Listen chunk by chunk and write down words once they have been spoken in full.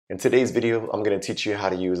In today's video, I'm going to teach you how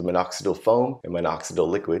to use minoxidil foam and minoxidil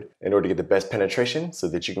liquid in order to get the best penetration so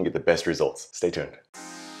that you can get the best results. Stay tuned.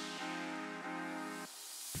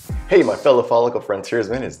 Hey my fellow follicle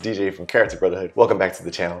frontiersmen, it's DJ from Keratin Brotherhood. Welcome back to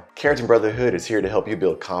the channel. Keratin Brotherhood is here to help you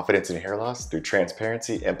build confidence in hair loss through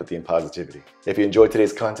transparency, empathy, and positivity. If you enjoyed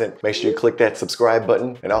today's content, make sure you click that subscribe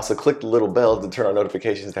button and also click the little bell to turn on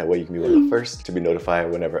notifications. That way you can be one of the first to be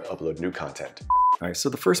notified whenever I upload new content. All right, so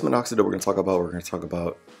the first minoxidil we're going to talk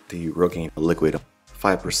about the Rogaine liquid,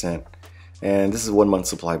 5%. And this is a 1 month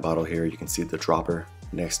supply bottle here. You can see the dropper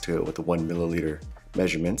next to it with the 1 milliliter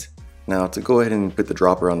measurement. Now to go ahead and put the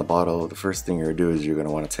dropper on the bottle, the first thing you're going to do is you're going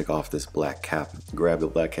to want to take off this black cap. Grab the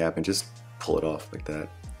black cap and just pull it off like that.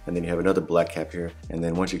 And then you have another black cap here. And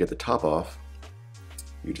then once you get the top off,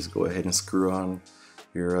 you just go ahead and screw on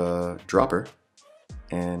your dropper.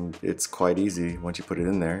 And it's quite easy. Once you put it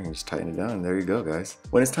in there, you just tighten it down and there you go, guys.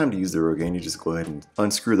 When it's time to use the Rogaine, you just go ahead and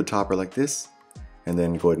unscrew the topper like this. And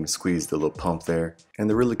then go ahead and squeeze the little pump there. And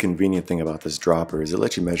the really convenient thing about this dropper is it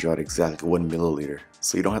lets you measure out exactly 1 milliliter.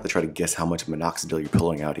 So you don't have to try to guess how much minoxidil you're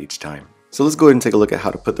pulling out each time. So let's go ahead and take a look at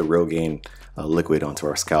how to put the Rogaine liquid onto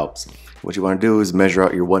our scalps. What you want to do is measure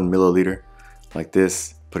out your 1 milliliter like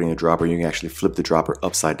this. Put in your dropper. You can actually flip the dropper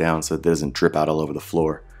upside down so it doesn't drip out all over the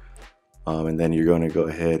floor. And then you're going to go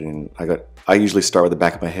ahead and I usually start with the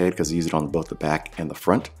back of my head because I use it on both the back and the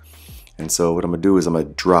front. And so what I'm going to do is I'm going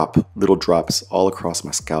to drop little drops all across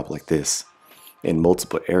my scalp like this in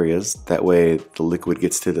multiple areas. That way the liquid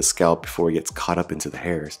gets to the scalp before it gets caught up into the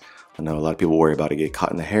hairs. I know a lot of people worry about it getting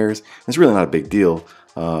caught in the hairs. It's really not a big deal,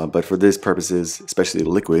 but for this purposes, especially the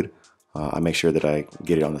liquid, I make sure that I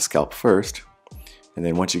get it on the scalp first. And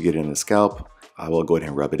then once you get it in the scalp, I will go ahead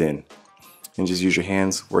and rub it in. And just use your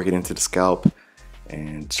hands, work it into the scalp,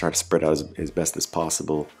 and try to spread out as best as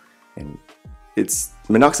possible. And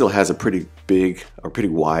minoxidil has a pretty big or pretty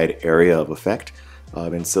wide area of effect,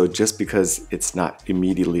 and so just because it's not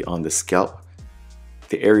immediately on the scalp,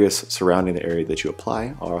 the areas surrounding the area that you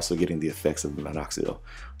apply are also getting the effects of the minoxidil.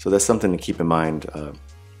 So that's something to keep in mind.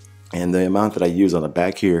 And the amount that I use on the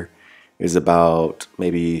back here is about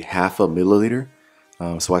maybe half a milliliter.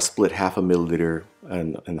 So I split half a milliliter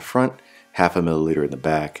in the front, half a milliliter in the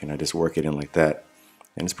back, and I just work it in like that.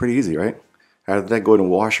 And it's pretty easy, right? After that, go ahead and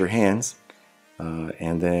wash your hands.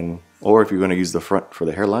 And then, or if you're going to use the front for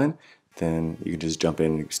the hairline, then you can just jump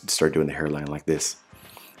in and start doing the hairline like this.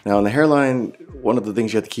 Now on the hairline, one of the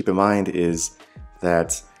things you have to keep in mind is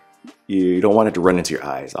that you don't want it to run into your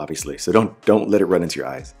eyes, obviously. So don't let it run into your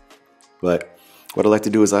eyes. But what I like to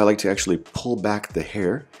do is I like to actually pull back the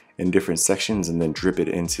hair in different sections and then drip it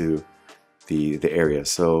into the area.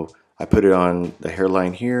 So I put it on the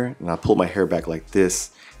hairline here and I pull my hair back like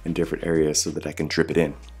this in different areas so that I can drip it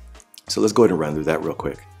in. So let's go ahead and run through that real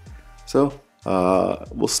quick. So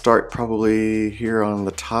we'll start probably here on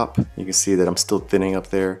the top. You can see that I'm still thinning up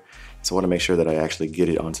there. So I want to make sure that I actually get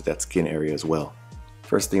it onto that skin area as well.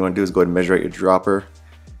 First thing you want to do is go ahead and measure out your dropper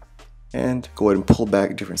and go ahead and pull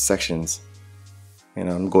back different sections. And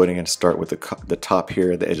I'm going to start with the top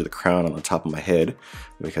here, the edge of the crown on the top of my head,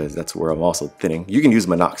 because that's where I'm also thinning. You can use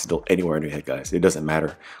minoxidil anywhere in your head, guys. It doesn't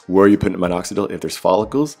matter where you put minoxidil. If there's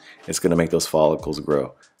follicles, it's going to make those follicles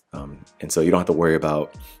grow. And so you don't have to worry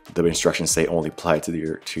about the instructions say only apply it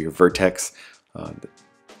to your vertex.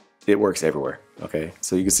 It works everywhere. Okay,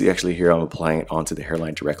 so you can see actually here I'm applying it onto the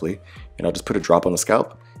hairline directly, and I'll just put a drop on the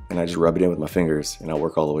scalp and I just rub it in with my fingers, and I'll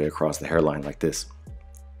work all the way across the hairline like this.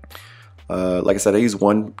 Like I said, I use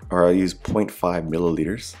 0.5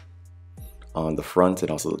 milliliters on the front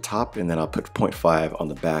and also the top, and then I'll put 0.5 on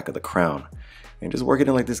the back of the crown, and just work it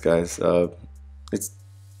in like this, guys. It's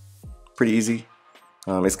pretty easy.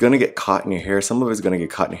 It's gonna get caught in your hair. Some of it's gonna get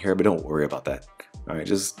caught in your hair, but don't worry about that. All right,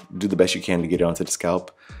 just do the best you can to get it onto the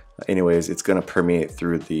scalp. Anyways, it's gonna permeate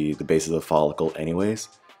through the base of the follicle anyways,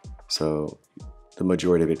 so the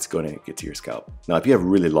majority of it's gonna get to your scalp. Now, if you have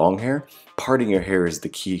really long hair, parting your hair is the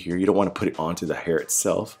key here. You don't want to put it onto the hair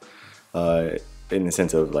itself, in the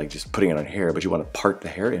sense of like just putting it on hair, but you want to part the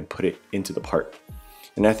hair and put it into the part.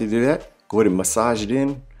 And after you do that, go ahead and massage it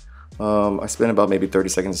in. I spend about maybe 30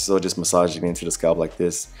 seconds or so just massaging into the scalp like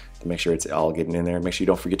this to make sure it's all getting in there. Make sure you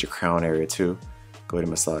don't forget your crown area too. Go ahead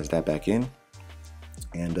and massage that back in.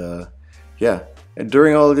 And yeah, and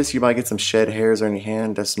during all of this you might get some shed hairs on your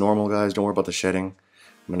hand. That's normal, guys. Don't worry about the shedding.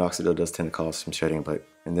 Minoxidil does tend to cause some shedding,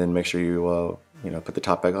 and then make sure you put the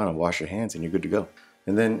top back on and wash your hands and you're good to go.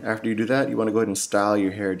 And then after you do that, you want to go ahead and style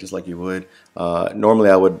your hair just like you would. Normally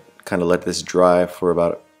I would kind of let this dry for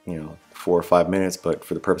about 4 or 5 minutes, but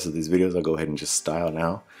for the purpose of these videos, I'll go ahead and just style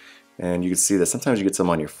now. And you can see that sometimes you get some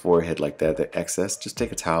on your forehead like that, the excess. Just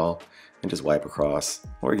take a towel and just wipe across.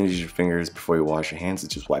 Or you can use your fingers before you wash your hands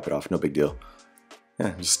and just wipe it off, no big deal.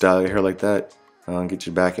 Yeah, just style your hair like that. Get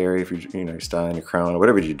your back area if you're styling your crown or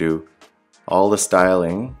whatever you do. All the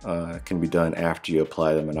styling can be done after you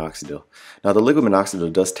apply the minoxidil. Now the liquid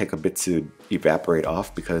minoxidil does take a bit to evaporate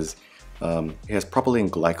off because it has propylene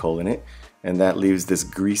glycol in it, and that leaves this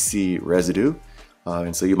greasy residue.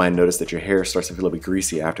 And so you might notice that your hair starts to feel a little bit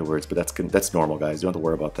greasy afterwards, but that's normal, guys. You don't have to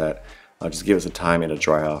worry about that. Just give it some time and it'll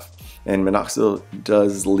dry off. And minoxidil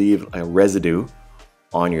does leave a residue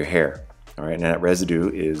on your hair. All right, and that residue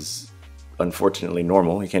is unfortunately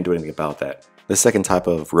normal. You can't do anything about that. The second type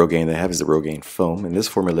of Rogaine they have is the Rogaine foam, and this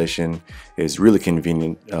formulation is really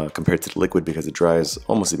convenient compared to the liquid because it dries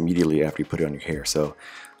almost immediately after you put it on your hair. So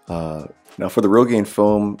now for the Rogaine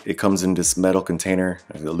foam, it comes in this metal container,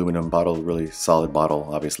 an aluminum bottle, really solid bottle,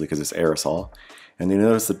 obviously because it's aerosol. And you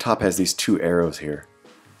notice the top has these two arrows here.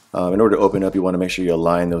 In order to open up, you want to make sure you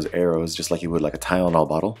align those arrows just like you would like a Tylenol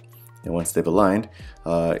bottle. And once they've aligned,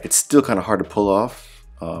 it's still kind of hard to pull off.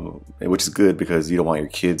 Which is good because you don't want your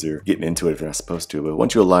kids or getting into it if they're not supposed to. But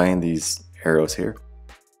once you align these arrows here,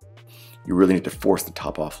 you really need to force the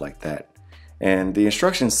top off like that. And the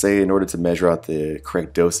instructions say in order to measure out the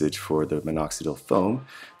correct dosage for the minoxidil foam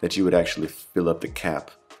that you would actually fill up the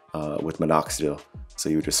cap with minoxidil. So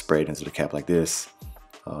you would just spray it into the cap like this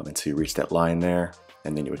until you reach that line there,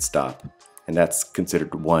 and then you would stop. And that's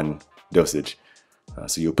considered one dosage.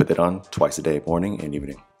 So you'll put that on twice a day, morning and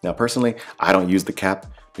evening. Now personally, I don't use the cap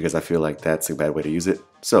because I feel like that's a bad way to use it.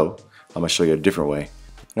 So I'm gonna show you a different way.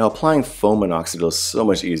 Now applying foam minoxidil is so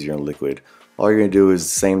much easier in liquid. All you're gonna do is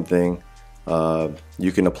the same thing.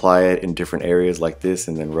 You can apply it in different areas like this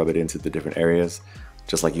and then rub it into the different areas,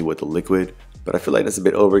 just like you would the liquid. But I feel like that's a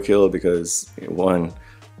bit overkill because one,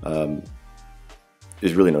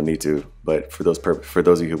 there's really no need to. But for those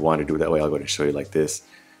of you who want to do it that way, I'll go ahead and show you like this.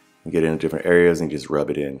 And get it in different areas and just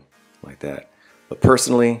rub it in like that. But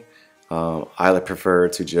personally, I prefer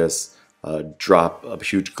to just drop a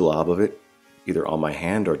huge glob of it either on my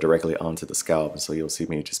hand or directly onto the scalp. And so you'll see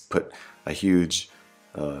me just put a huge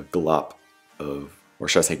glop of, or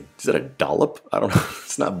should I say, is it a dollop? I don't know.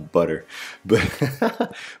 It's not butter, but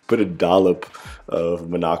put a dollop of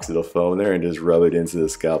minoxidil foam there and just rub it into the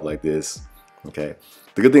scalp like this. Okay.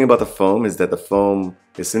 The good thing about the foam is that the foam,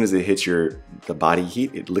 as soon as it hits the body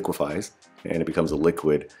heat, it liquefies and it becomes a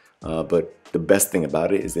liquid. But the best thing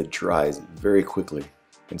about it is it dries very quickly.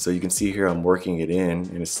 And so you can see here I'm working it in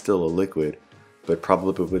and it's still a liquid, but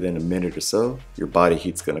probably within a minute or so, your body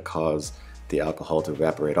heat's gonna cause the alcohol to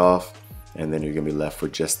evaporate off, and then you're gonna be left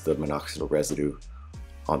with just the minoxidil residue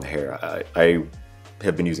on the hair. I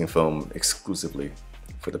have been using foam exclusively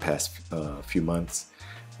for the past few months,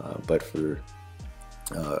 but for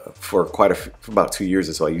about 2 years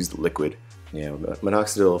or so, I used the liquid. Yeah,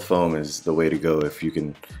 minoxidil foam is the way to go if you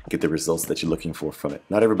can get the results that you're looking for from it.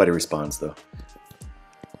 Not everybody responds though.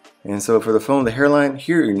 And so for the foam, the hairline,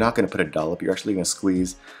 here you're not going to put a dollop. You're actually going to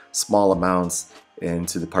squeeze small amounts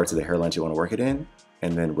into the parts of the hairline you want to work it in,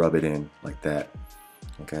 and then rub it in like that.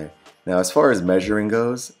 Okay. Now as far as measuring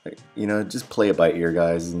goes, you know, just play it by ear,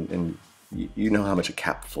 guys, and you know how much a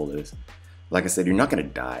capful is. Like I said, you're not going to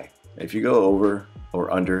die. If you go over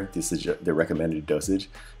or under the recommended dosage,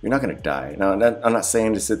 you're not going to die. Now, I'm not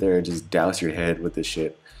saying to sit there and just douse your head with this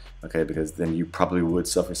shit, okay, because then you probably would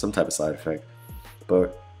suffer some type of side effect.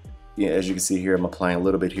 But yeah, as you can see here, I'm applying a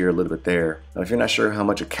little bit here, a little bit there. Now, if you're not sure how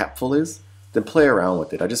much a capful is, then play around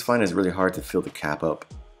with it. I just find it's really hard to fill the cap up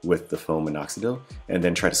with the foam minoxidil and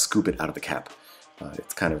then try to scoop it out of the cap.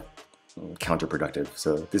 It's kind of counterproductive.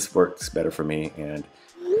 So this works better for me, and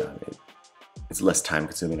it's less time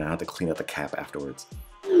consuming. I don't have to clean up the cap afterwards.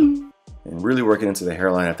 And really work it into the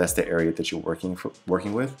hairline if that's the area that you're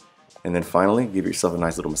working with. And then finally, give yourself a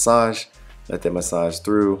nice little massage. Let that massage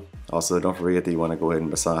through. Also, don't forget that you want to go ahead and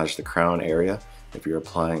massage the crown area if you're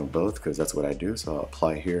applying both, because that's what I do. So I'll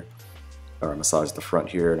apply here, or massage the front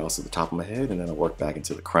here and also the top of my head, and then I'll work back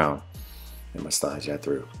into the crown and massage that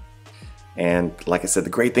through. And like I said, the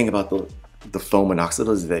great thing about the foam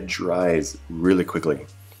minoxidil is that it dries really quickly,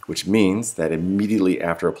 which means that immediately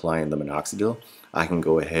after applying the minoxidil, I can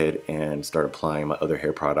go ahead and start applying my other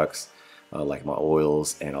hair products, like my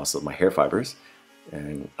oils and also my hair fibers.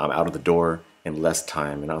 And I'm out of the door in less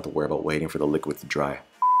time, and I don't have to worry about waiting for the liquid to dry.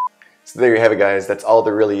 So there you have it, guys. That's all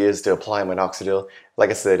there really is to apply minoxidil.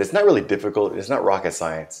 Like I said, it's not really difficult. It's not rocket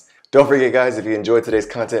science. Don't forget, guys, if you enjoyed today's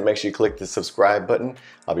content, make sure you click the subscribe button.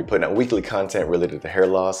 I'll be putting out weekly content related to hair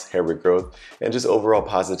loss, hair regrowth, and just overall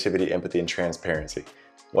positivity, empathy, and transparency.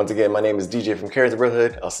 Once again, my name is DJ from Keratin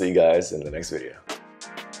Brotherhood. I'll see you guys in the next video.